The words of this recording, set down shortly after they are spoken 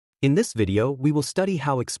In this video, we will study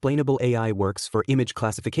how Explainable AI works for image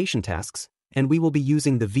classification tasks, and we will be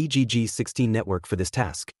using the VGG16 network for this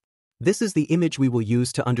task. This is the image we will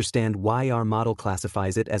use to understand why our model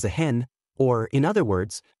classifies it as a hen, or, in other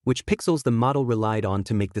words, which pixels the model relied on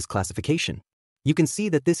to make this classification. You can see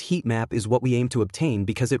that this heat map is what we aim to obtain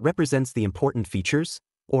because it represents the important features,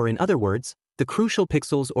 or in other words, the crucial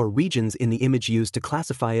pixels or regions in the image used to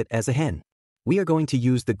classify it as a hen. We are going to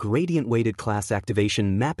use the gradient-weighted class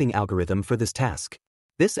activation mapping algorithm for this task.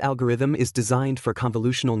 This algorithm is designed for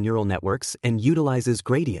convolutional neural networks and utilizes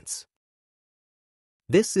gradients.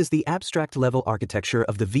 This is the abstract-level architecture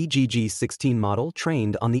of the VGG16 model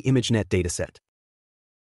trained on the ImageNet dataset.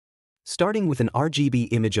 Starting with an RGB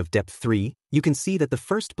image of depth 3, you can see that the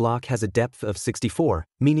first block has a depth of 64,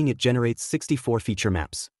 meaning it generates 64 feature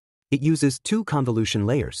maps. It uses 2 convolution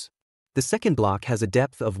layers. The second block has a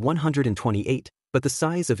depth of 128, but the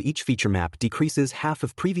size of each feature map decreases half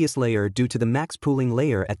of previous layer due to the max pooling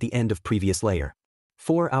layer at the end of previous layer.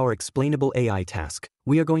 For our Explainable AI task,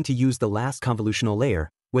 we are going to use the last convolutional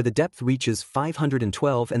layer, where the depth reaches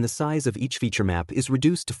 512 and the size of each feature map is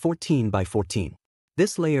reduced to 14 by 14.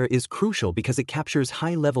 This layer is crucial because it captures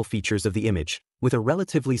high-level features of the image, with a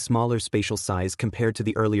relatively smaller spatial size compared to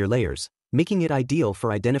the earlier layers, making it ideal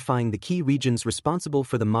for identifying the key regions responsible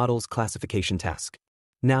for the model's classification task.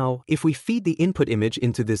 Now, if we feed the input image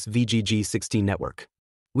into this VGG16 network,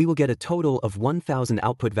 we will get a total of 1,000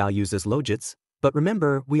 output values as logits, but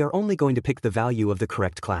remember, we are only going to pick the value of the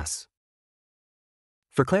correct class.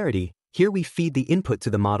 For clarity, here we feed the input to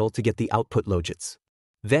the model to get the output logits.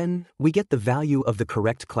 Then, we get the value of the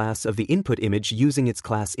correct class of the input image using its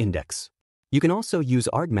class index. You can also use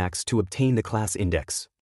argmax to obtain the class index.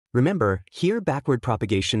 Remember, here backward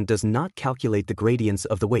propagation does not calculate the gradients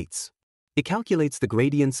of the weights. It calculates the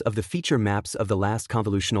gradients of the feature maps of the last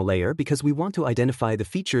convolutional layer because we want to identify the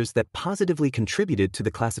features that positively contributed to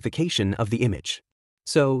the classification of the image.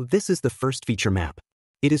 So, this is the first feature map.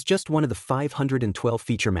 It is just one of the 512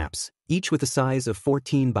 feature maps, each with a size of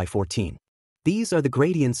 14 by 14. These are the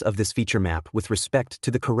gradients of this feature map with respect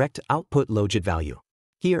to the correct output logit value.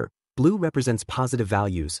 Here, blue represents positive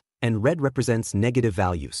values, and red represents negative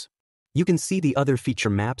values. You can see the other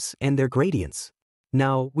feature maps and their gradients.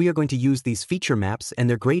 Now, we are going to use these feature maps and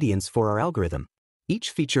their gradients for our algorithm.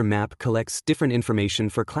 Each feature map collects different information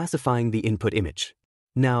for classifying the input image.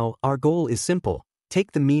 Now, our goal is simple.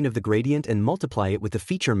 Take the mean of the gradient and multiply it with the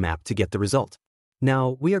feature map to get the result.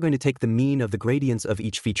 Now, we are going to take the mean of the gradients of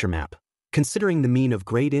each feature map, considering the mean of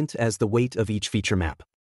gradient as the weight of each feature map.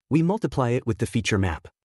 We multiply it with the feature map.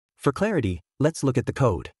 For clarity, let's look at the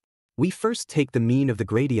code. We first take the mean of the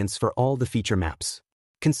gradients for all the feature maps.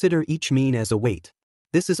 Consider each mean as a weight.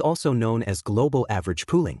 This is also known as global average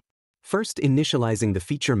pooling. First initializing the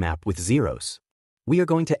feature map with zeros. We are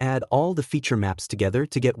going to add all the feature maps together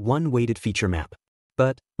to get one weighted feature map.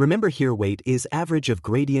 But remember here weight is average of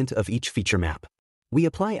gradient of each feature map. We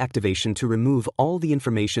apply activation to remove all the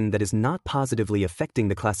information that is not positively affecting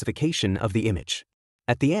the classification of the image.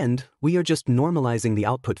 At the end, we are just normalizing the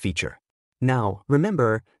output feature. Now,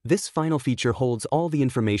 remember, this final feature holds all the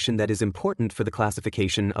information that is important for the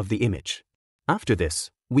classification of the image. After this,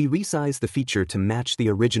 we resize the feature to match the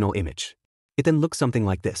original image. It then looks something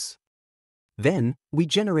like this. Then, we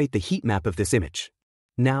generate the heat map of this image.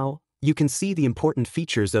 Now, you can see the important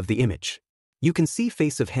features of the image. You can see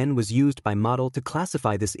face of hen was used by model to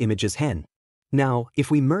classify this image as hen. Now, if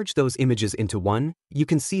we merge those images into one, you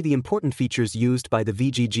can see the important features used by the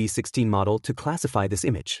VGG16 model to classify this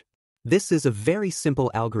image. This is a very simple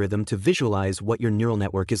algorithm to visualize what your neural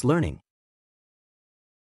network is learning.